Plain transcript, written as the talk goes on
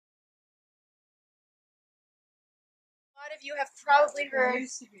A lot of you have probably heard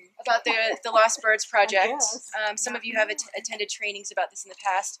about the Lost Birds Project. Some of you have attended trainings about this in the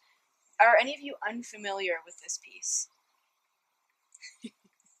past. Are any of you unfamiliar with this piece?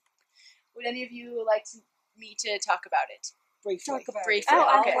 Would any of you like me to talk about it? Briefly. Briefly.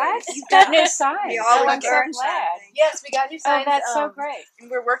 Oh, okay. what? You've got new signs. We all I'm so learned glad. something. Yes, we got new signs. Oh, that's so great.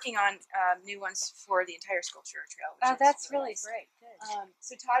 And we're working on new ones for the entire sculpture trail. Which Oh, is that's really nice. great. Good.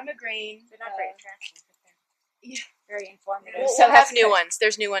 So Todd McGrain. They're not very attractive, but they're very informative. We'll So have that's new good. ones.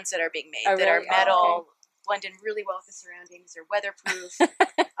 There's new ones that are being made Oh, that are really? metal, blend in really well with the surroundings. They're weatherproof.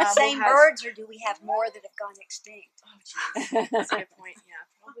 Same we'll have- birds, or do we have more that have gone extinct? Oh, jeez. That's a good point. Yeah,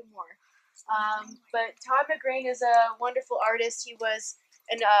 probably more. But Todd McGrain is a wonderful artist. He was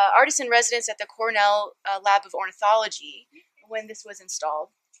an artist in residence at the Cornell Lab of Ornithology when this was installed.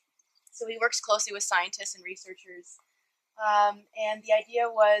 So he works closely with scientists and researchers. And the idea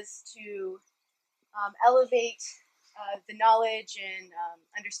was to elevate the knowledge and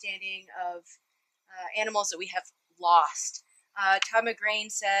understanding of animals that we have lost. Todd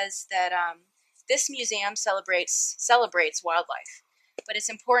McGrain says that this museum celebrates wildlife, but it's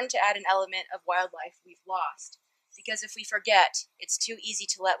important to add an element of wildlife we've lost, because if we forget, it's too easy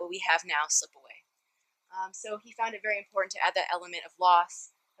to let what we have now slip away. So he found it very important to add that element of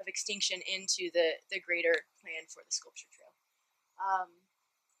loss, of extinction, into the greater plan for the sculpture trail.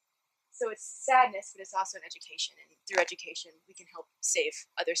 So it's sadness, but it's also an education, and through education, we can help save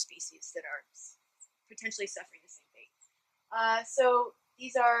other species that are potentially suffering the same fate. So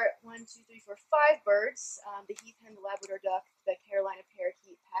these are 1, 2, 3, 4, 5 birds: the heath hen, the Labrador duck, the Carolina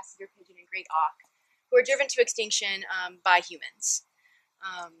parakeet, passenger pigeon, and great auk, who are driven to extinction by humans.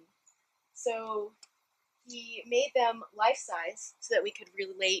 So he made them life-size so that we could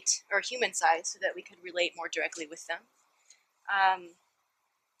relate, or human-size, so that we could relate more directly with them.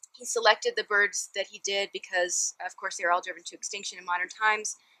 He selected the birds that he did because, of course, they are all driven to extinction in modern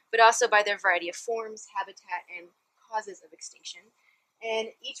times, but also by their variety of forms, habitat, and causes of extinction. And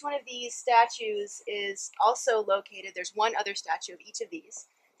each one of these statues is also located, there's one other statue of each of these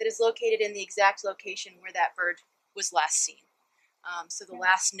that is located in the exact location where that bird was last seen. So the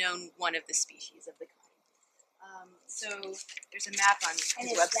last known one of the species of the kind. So there's a map on his And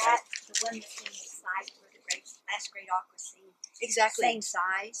website. is that the one that's in the site where the last great auk was seen? Exactly. Same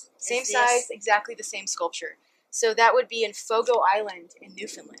size? Same as this? size, exactly the same sculpture. So that would be in Fogo Island in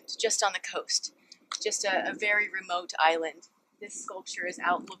Newfoundland, just on the coast. Just a very remote island. This sculpture is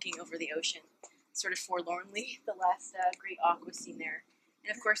out looking over the ocean, sort of forlornly. The last great auk was seen there.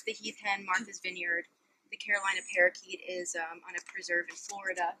 And of course the heath hen, Martha's Vineyard. The Carolina parakeet is on a preserve in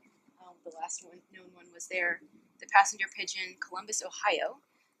Florida. The last known one was there. The passenger pigeon, Columbus, Ohio,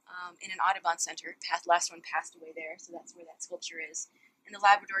 in an Audubon Center. Last one passed away there, so that's where that sculpture is. And the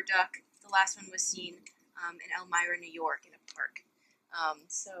Labrador duck, the last one was seen in Elmira, New York, in a park.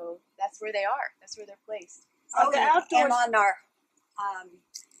 So that's where they are. That's where they're placed. Oh, and on our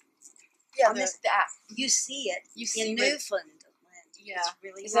on the app. you see it You see in what- Newfoundland. Yeah. It's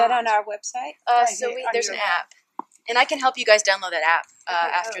really Is that large. on our website? So there's an app, and I can help you guys download that app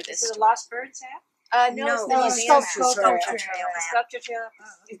after this. Is it a Lost Birds app? No, it's the No, museum it's app. Sculpture Trail app. Sculpture Trail.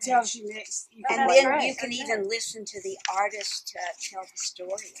 It tells you next. And that's then great. you can even listen to the artist tell the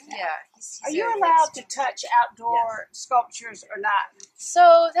story. Yeah. he's Are very you good. allowed to touch outdoor sculptures or not?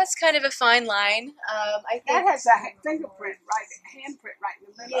 So that's kind of a fine line. I That think. has a fingerprint, right? Handprint right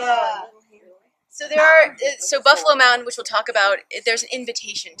in the middle. Yeah. So there are. So Buffalo Mountain, which we'll talk about, there's an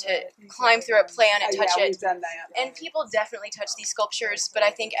invitation to climb through it, play on it, Oh, touch yeah, it. we've done that. And people definitely touch these sculptures, but I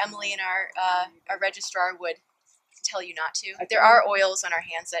think Emily and our registrar would tell you not to. There are oils on our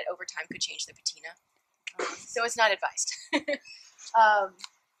hands that over time could change the patina, so it's not advised.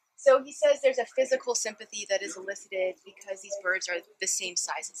 So he says there's a physical sympathy that is elicited because these birds are the same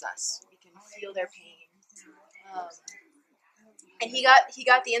size as us. We can feel their pain. And he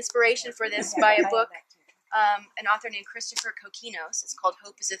got the inspiration for this by a book, an author named Christopher Coquinos. It's called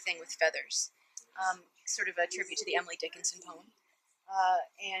Hope is a Thing with Feathers, sort of a tribute to the Emily Dickinson poem.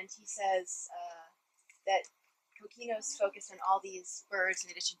 And he says that Coquinos focused on all these birds in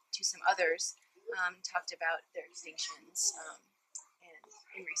addition to some others, talked about their extinctions and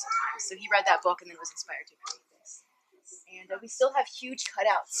in recent times. So he read that book and then was inspired to create this. And we still have huge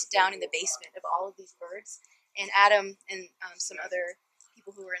cutouts down in the basement of all of these birds. And Adam and some other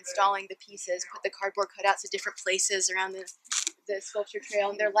people who were installing the pieces put the cardboard cutouts at different places around the sculpture trail,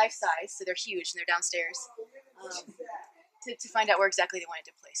 and they're life-size, so they're huge, and they're downstairs, to find out where exactly they wanted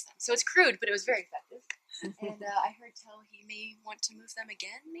to place them. So it's crude, but it was very effective. And I heard tell he may want to move them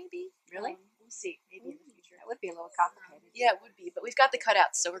again, maybe? Really? We'll see, maybe in the future. That would be a little complicated. Yeah, it would be, but we've got the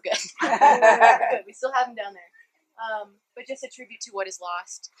cutouts, so we're good. We're good. We still have them down there. but just a tribute to what is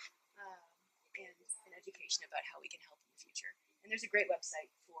lost, and an education about how we can help in the future. And there's a great website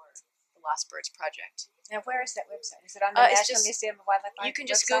for the Lost Birds Project. Now, where is that website? Is it on the It's National just- Museum of Wildlife You can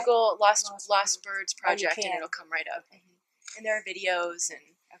just website? Google Lost Lost Birds Project and can. it'll come right up. Okay. And there are videos and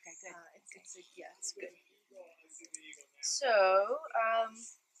Okay, good. it's good. So,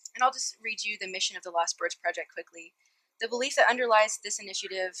 and I'll just read you the mission of the Lost Birds Project quickly. The belief that underlies this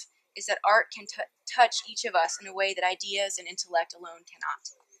initiative is that art can touch each of us in a way that ideas and intellect alone cannot.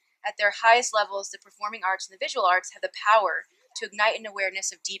 At their highest levels, the performing arts and the visual arts have the power to ignite an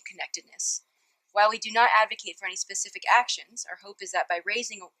awareness of deep connectedness. While we do not advocate for any specific actions, our hope is that by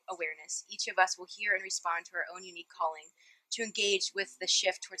raising awareness, each of us will hear and respond to our own unique calling to engage with the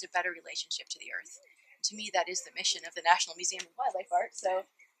shift towards a better relationship to the earth. And to me, that is the mission of the National Museum of Wildlife Art, so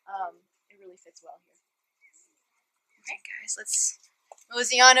it really fits well here. Alright guys, let's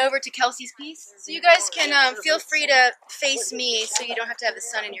mosey on over to Kelsey's piece. So you guys can feel free to face me so you don't have to have the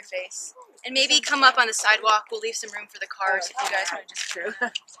sun in your face. And maybe come up on the sidewalk. We'll leave some room for the cars if you guys want to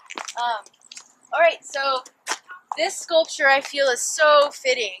just alright, so this sculpture I feel is so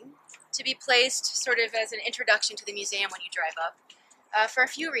fitting to be placed sort of as an introduction to the museum when you drive up, for a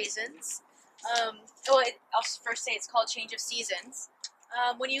few reasons. I'll first say it's called Change of Seasons.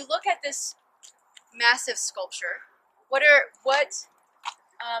 When you look at this massive sculpture, what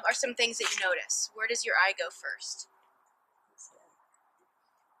are some things that you notice? Where does your eye go first?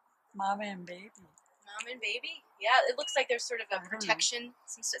 Mama and baby. Mom and baby? Yeah, it looks like there's sort of a protection,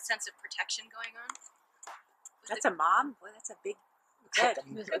 some sense of protection going on. That's a mom? Boy, that's a big head.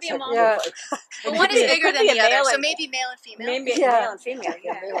 Could be a mom. Yeah. But one is bigger than be a the other, male so and- maybe male and female. Maybe Yeah. male and female.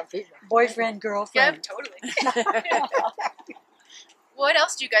 Yeah. Boyfriend, Yeah, girlfriend. totally. What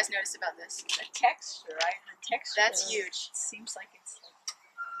else do you guys notice about this? The texture, right? The texture. That's huge. Seems like it's.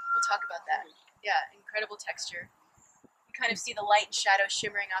 We'll talk about that. Yeah, incredible texture. You kind of see the light and shadow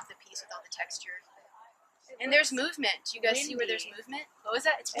shimmering off the piece with all the texture. And there's movement. Do you guys see where there's movement? What was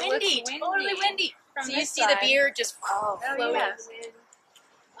that? It's It looks windy. Totally windy. From So you this see the side. beard just Oh, floating yeah. in the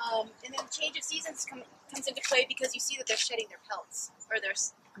wind. And then change of seasons comes into play because you see that they're shedding their pelts. Or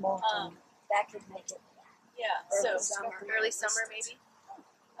there's, That could make it. yeah, Early so summer. early summer maybe.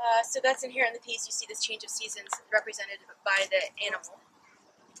 So that's in here in the piece. You see this change of seasons represented by the animal.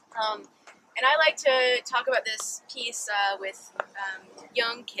 And I like to talk about this piece with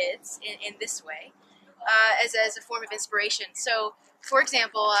young kids in this way, as a form of inspiration. So, for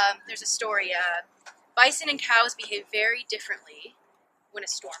example, there's a story. Bison and cows behave very differently when a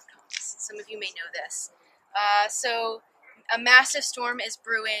storm comes. Some of you may know this. So, a massive storm is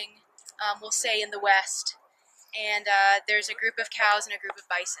brewing, we'll say in the west, and there's a group of cows and a group of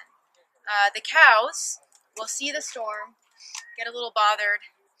bison. The cows will see the storm, get a little bothered,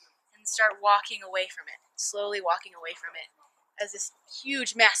 and start walking away from it, slowly walking away from it. As this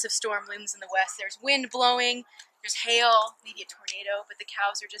huge, massive storm looms in the west, there's wind blowing, there's hail, maybe a tornado, but the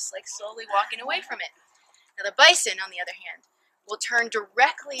cows are just like slowly walking away from it. Now the bison, on the other hand, will turn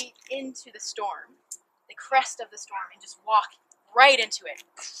directly into the storm, the crest of the storm, and just walk right into it,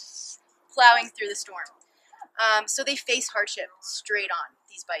 plowing through the storm. So they face hardship straight on,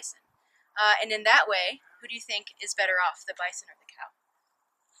 these bison. And in that way, who do you think is better off, the bison or the cow?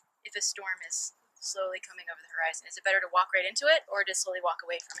 If a storm is slowly coming over the horizon, is it better to walk right into it or to slowly walk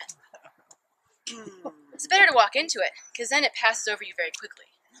away from it? It's better to walk into it because then it passes over you very quickly.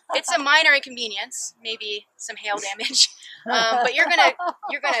 It's a minor inconvenience, maybe some hail damage, but you're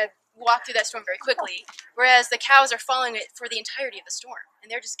gonna walk through that storm very quickly. Whereas the cows are following it for the entirety of the storm,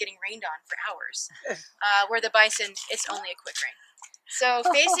 and they're just getting rained on for hours. Where the bison, it's only a quick rain. So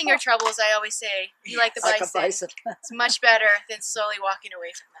facing your troubles, I always say, be like the bison. It's much better than slowly walking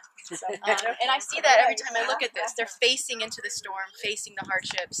away from them. And I see that every time I look at this. They're facing into the storm, facing the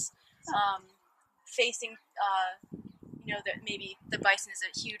hardships, facing, that maybe the bison is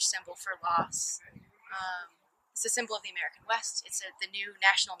a huge symbol for loss. It's a symbol of the American West. It's the new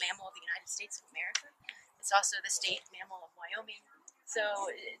national mammal of the United States of America. It's also the state mammal of Wyoming. So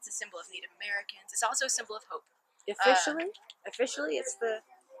it's a symbol of Native Americans. It's also a symbol of hope. Officially, it's the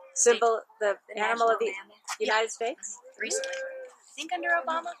symbol, the animal of the United States. Recently. I think under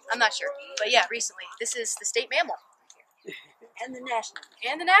Obama? I'm not sure. But yeah, recently. This is the state mammal. And the national.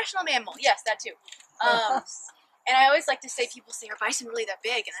 And the national mammal. Yes, that too. And I always like to say, people say, are bison really that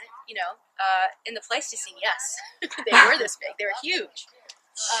big? And, in the Pleistocene, yes. They were this big. They were huge.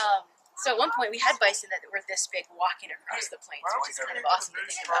 So at one point, we had bison that were this big walking across the plains, which is kind of awesome to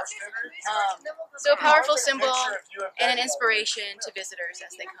think about. So a powerful symbol and an inspiration to visitors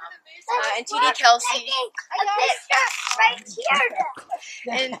as they come. And T.D. Kelsey. Right here.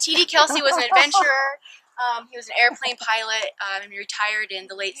 And T.D. Kelsey was an adventurer. He was an airplane pilot and retired in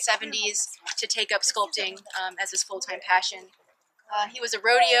the late 70s to take up sculpting as his full-time passion. He was a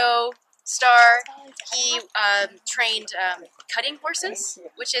rodeo star. He trained cutting horses,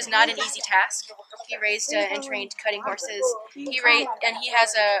 which is not an easy task. He raised and trained cutting horses. He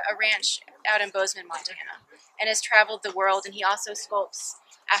has a ranch out in Bozeman, Montana, and has traveled the world. And he also sculpts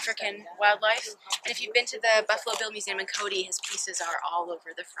African wildlife. And if you've been to the Buffalo Bill Museum in Cody, his pieces are all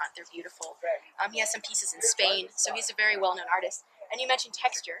over the front. They're beautiful. He has some pieces in Spain, so he's a very well-known artist. And you mentioned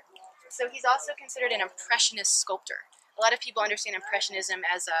texture. So he's also considered an impressionist sculptor. A lot of people understand Impressionism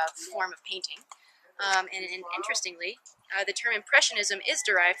as a form of painting. And interestingly, the term Impressionism is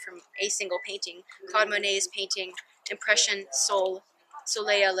derived from a single painting, Claude Monet's painting Impression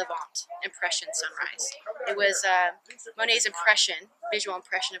Soleil Levant, Impression Sunrise. It was Monet's impression, visual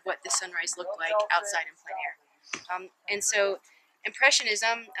impression of what the sunrise looked like outside in plein air. And so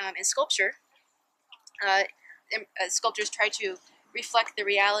Impressionism and sculpture, sculptors try to reflect the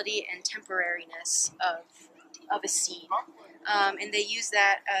reality and temporariness of a scene. And they use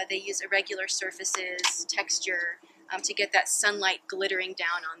that, they use irregular surfaces, texture, to get that sunlight glittering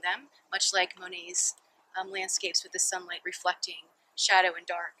down on them, much like Monet's landscapes with the sunlight reflecting shadow and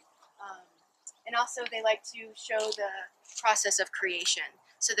dark. And also they like to show the process of creation.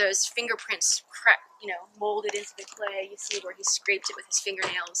 So those fingerprints, molded into the clay. You see where he scraped it with his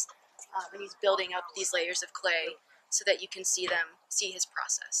fingernails, and he's building up these layers of clay so that you can see his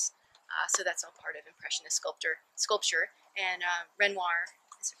process. So that's all part of Impressionist sculpture. And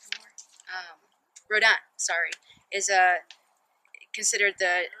Rodin, is considered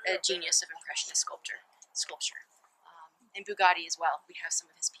the genius of Impressionist sculpture. And Bugatti as well. We have some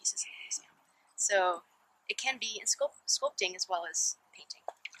of his pieces in the museum. So it can be in sculpting as well as painting.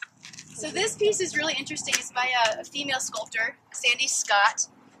 So this piece is really interesting. It's by a female sculptor, Sandy Scott.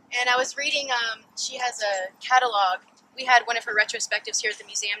 And I was reading, she has a catalog. We had one of her retrospectives here at the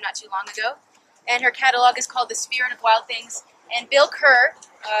museum not too long ago. And her catalog is called The Spirit of Wild Things. And Bill Kerr,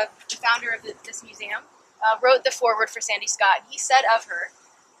 the founder of this museum, wrote the foreword for Sandy Scott. He said of her,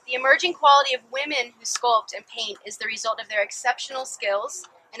 "The emerging quality of women who sculpt and paint is the result of their exceptional skills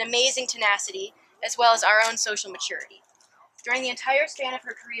and amazing tenacity, as well as our own social maturity. During the entire span of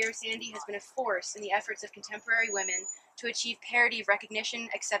her career, Sandy has been a force in the efforts of contemporary women to achieve parity of recognition,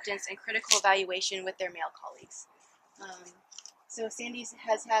 acceptance, and critical evaluation with their male colleagues." So Sandy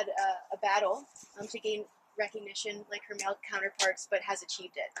has had a battle to gain recognition like her male counterparts, but has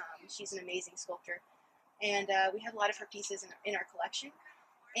achieved it. She's an amazing sculptor. And we have a lot of her pieces in our collection.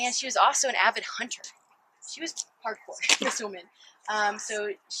 And she was also an avid hunter. She was hardcore, this woman.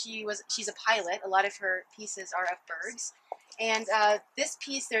 So she's a pilot. A lot of her pieces are of birds. And this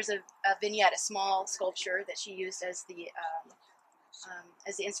piece, there's a vignette, a small sculpture that she used as the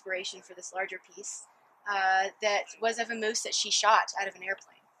inspiration for this larger piece. That was of a moose that she shot out of an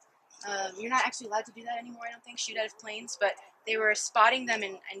airplane. You're not actually allowed to do that anymore, I don't think, shoot out of planes, but they were spotting them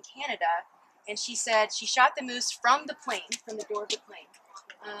in Canada, and she said she shot the moose from the plane, from the door of the plane,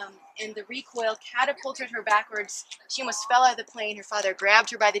 and the recoil catapulted her backwards. She almost fell out of the plane. Her father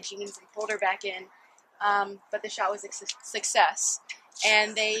grabbed her by the jeans and pulled her back in, but the shot was a success,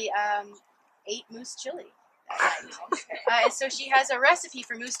 and they ate moose chili. And so she has a recipe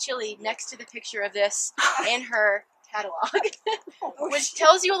for moose chili next to the picture of this in her catalog, which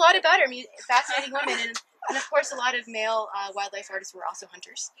tells you a lot about her. Fascinating woman, and of course a lot of male wildlife artists were also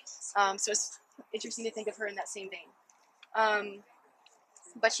hunters. So it's interesting to think of her in that same vein.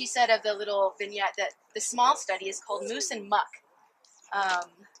 But she said of the little vignette that the small study is called Moose and Muck.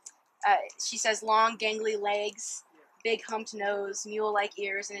 She says long gangly legs, big humped nose, mule-like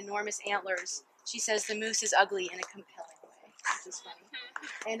ears, and enormous antlers. She says the moose is ugly in a compelling way, which is funny.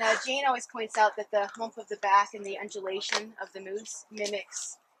 And Jane always points out that the hump of the back and the undulation of the moose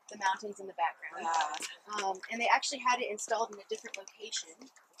mimics the mountains in the background. And they actually had it installed in a different location,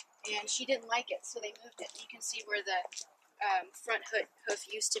 and she didn't like it, so they moved it. You can see where the front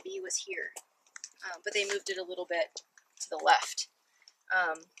hoof used to be was here, but they moved it a little bit to the left,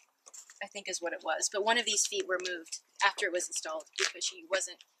 I think is what it was. But one of these feet were moved after it was installed because she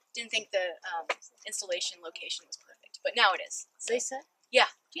didn't think the installation location was perfect, but now it is. Lisa? Yeah.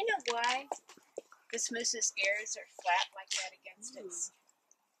 Do you know why this moose's ears are flat like that against its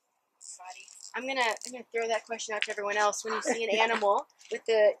body? I'm gonna throw that question out to everyone else. When you see an animal with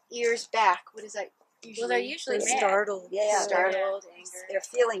the ears back, what is that usually? Well, they're usually mad. Startled. Yeah, Startled, anger. they're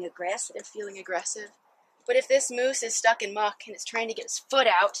feeling aggressive. They're feeling aggressive. But if this moose is stuck in muck and it's trying to get its foot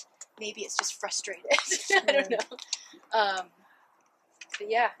out, maybe it's just frustrated. I don't know. But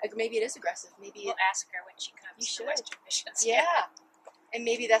yeah, maybe it is aggressive. Maybe We'll ask her when she comes. You should. To Western Missions. Yeah. And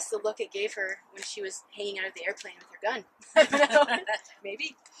maybe that's the look it gave her when she was hanging out of the airplane with her gun. I don't know.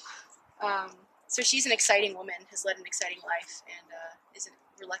 Maybe. So she's an exciting woman, has led an exciting life, and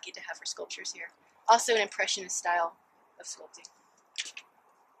we're lucky to have her sculptures here. Also an impressionist style of sculpting.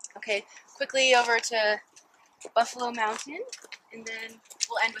 Okay, quickly over to Buffalo Mountain, and then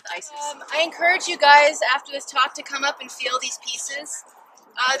we'll end with Isis. I encourage you guys after this talk to come up and feel these pieces.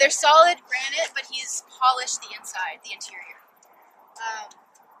 They're solid granite, but he's polished the inside, the interior.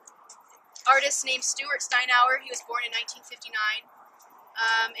 Artist named Stuart Steinauer. He was born in 1959,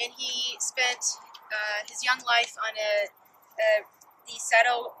 and he spent his young life on the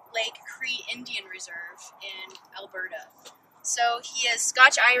Saddle Lake Cree Indian Reserve in Alberta. So he is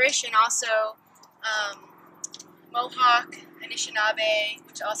Scotch-Irish and also Mohawk, Anishinaabe,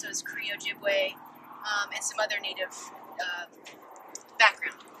 which also is Cree Ojibwe, and some other native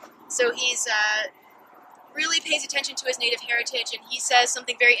background. So he's really pays attention to his native heritage, and he says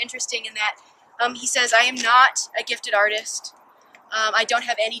something very interesting in that he says, I am not a gifted artist. I don't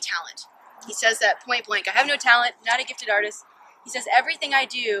have any talent. He says that point blank. I have no talent, not a gifted artist. He says everything I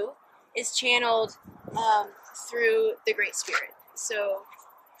do is channeled through the Great Spirit. So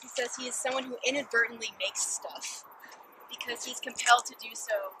he says he is someone who inadvertently makes stuff because he's compelled to do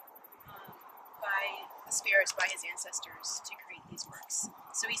so by the spirits, by his ancestors, to create these works.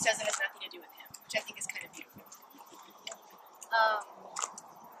 So he says it has nothing to do with him, which I think is kind of beautiful.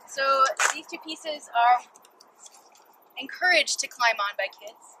 So these two pieces are encouraged to climb on by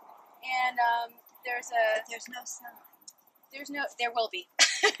kids, and there will be.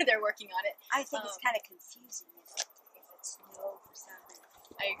 They're working on it. I think it's kind of confusing if it's no for something.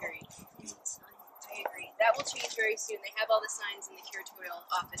 I agree. I agree. That will change very soon. They have all the signs in the curatorial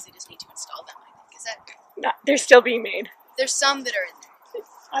office. They just need to install them, I think. Is that? No, they're still being made. There's some that are in there.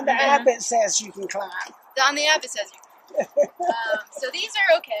 On the app it says you can climb. On the app it says you can. So these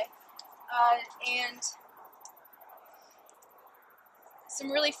are okay. And some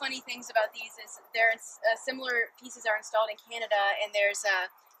really funny things about these is similar pieces are installed in Canada, and there's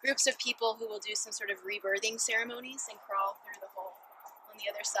groups of people who will do some sort of rebirthing ceremonies and crawl through the hole on the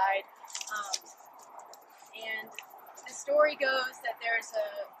other side. And the story goes that there's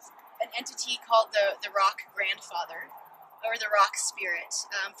an entity called the Rock Grandfather, or the Rock Spirit,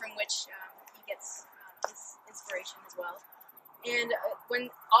 from which he gets his inspiration as well. And when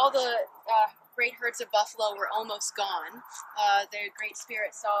all the great herds of buffalo were almost gone, the Great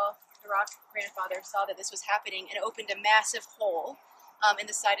Spirit the Rock Grandfather saw that this was happening and opened a massive hole in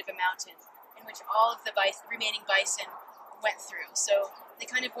the side of a mountain in which all of the remaining bison went through. So they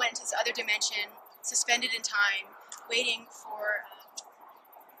kind of went into this other dimension, suspended in time, waiting for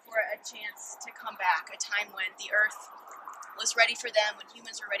a chance to come back, a time when the earth was ready for them, when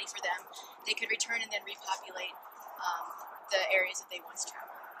humans were ready for them. They could return and then repopulate the areas that they once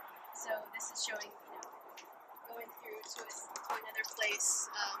traveled. So this is showing, going through to another place,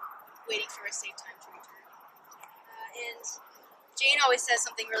 waiting for a safe time to return. And Jane always says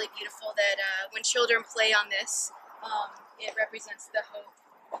something really beautiful, that when children play on this, it represents the hope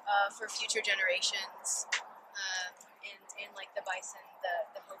for future generations, and like the bison,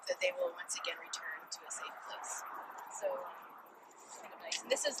 the hope that they will once again return to a safe place. So it's kind of nice. And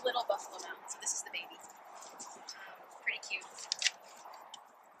this is Little Buffalo Mountain, so this is the baby. Pretty cute.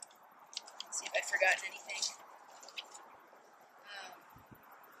 Let's see if I've forgotten anything.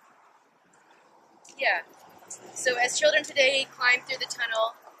 Yeah. So as children today climb through the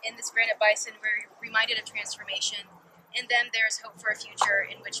tunnel in this granite bison, we're reminded of transformation. And then there's hope for a future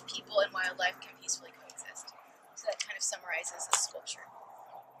in which people and wildlife can peacefully coexist. So that kind of summarizes this sculpture.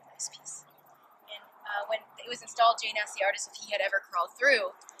 Nice piece. And when it was installed, Jane asked the artist if he had ever crawled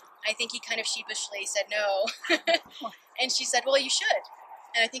through. I think he kind of sheepishly said no. And she said, well, you should.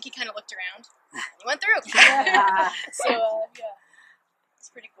 And I think he kind of looked around. He went through. So, yeah. It's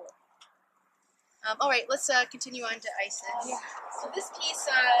pretty cool. All right, let's continue on to Isis. Yeah. So this piece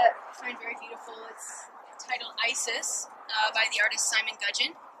I find very beautiful. It's titled Isis by the artist Simon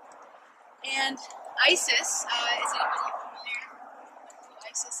Gudgeon. And Isis, is anybody familiar with who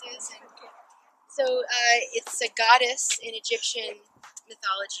Isis is? So it's a goddess in Egyptian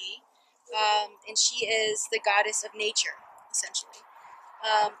mythology, and she is the goddess of nature, essentially.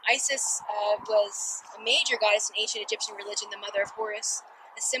 Isis was a major goddess in ancient Egyptian religion, the mother of Horus,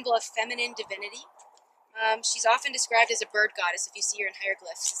 a symbol of feminine divinity. She's often described as a bird goddess. If you see her in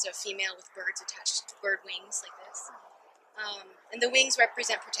hieroglyphs, it's a female with birds attached to bird wings like this. And the wings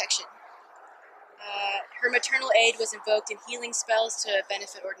represent protection. Her maternal aid was invoked in healing spells to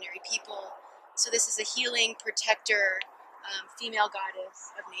benefit ordinary people. So this is a healing, protector, female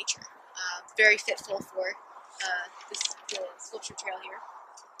goddess of nature. Very fitful for the sculpture trail here.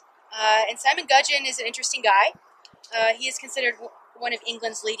 And Simon Gudgeon is an interesting guy. He is considered one of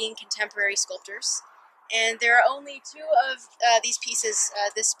England's leading contemporary sculptors. And there are only two of these pieces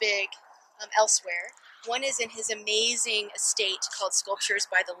this big elsewhere. One is in his amazing estate called Sculptures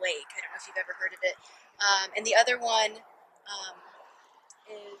by the Lake. I don't know if you've ever heard of it. And the other one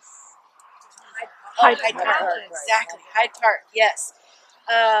is Hyde Park. Exactly, Hyde Park, yes.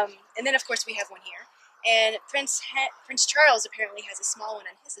 And then, of course, we have one here. And Prince Charles apparently has a small one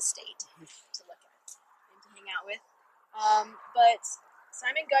on his estate to look at and to hang out with. But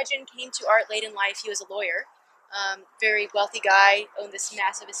Simon Gudgeon came to art late in life. He was a lawyer, very wealthy guy, owned this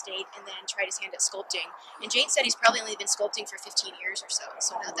massive estate, and then tried his hand at sculpting. And Jane said he's probably only been sculpting for 15 years or so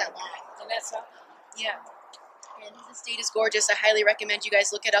not that long. And that's all. Yeah. And his estate is gorgeous. I highly recommend you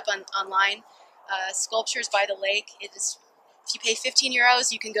guys look it up online. Sculptures by the Lake. It is. If you pay 15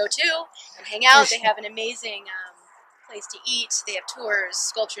 euros, you can go too and hang out. They have an amazing place to eat. They have tours,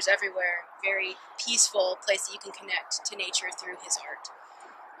 sculptures everywhere. Very peaceful place that you can connect to nature through his art.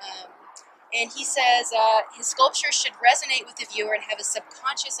 And he says his sculptures should resonate with the viewer and have a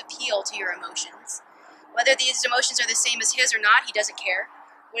subconscious appeal to your emotions. Whether these emotions are the same as his or not, he doesn't care.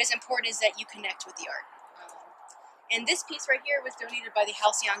 What is important is that you connect with the art. And this piece right here was donated by the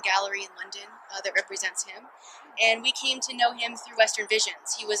Halcyon Gallery in London that represents him. And we came to know him through Western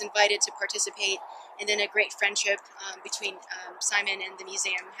Visions. He was invited to participate, and then a great friendship between Simon and the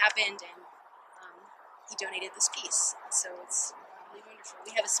museum happened, and he donated this piece. So it's really wonderful.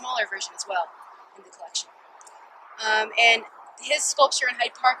 We have a smaller version as well in the collection. And his sculpture in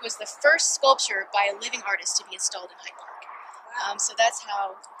Hyde Park was the first sculpture by a living artist to be installed in Hyde Park. So that's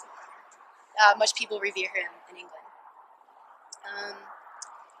how much people revere him in England.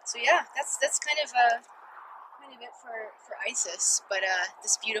 So yeah, that's kind of it for Isis, but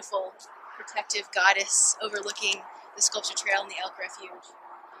this beautiful protective goddess overlooking the sculpture trail and the elk refuge,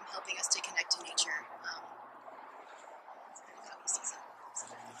 helping us to connect to nature. That's kind of how he sees it. So,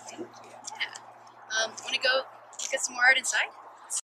 yeah. Want to go look at some more art inside?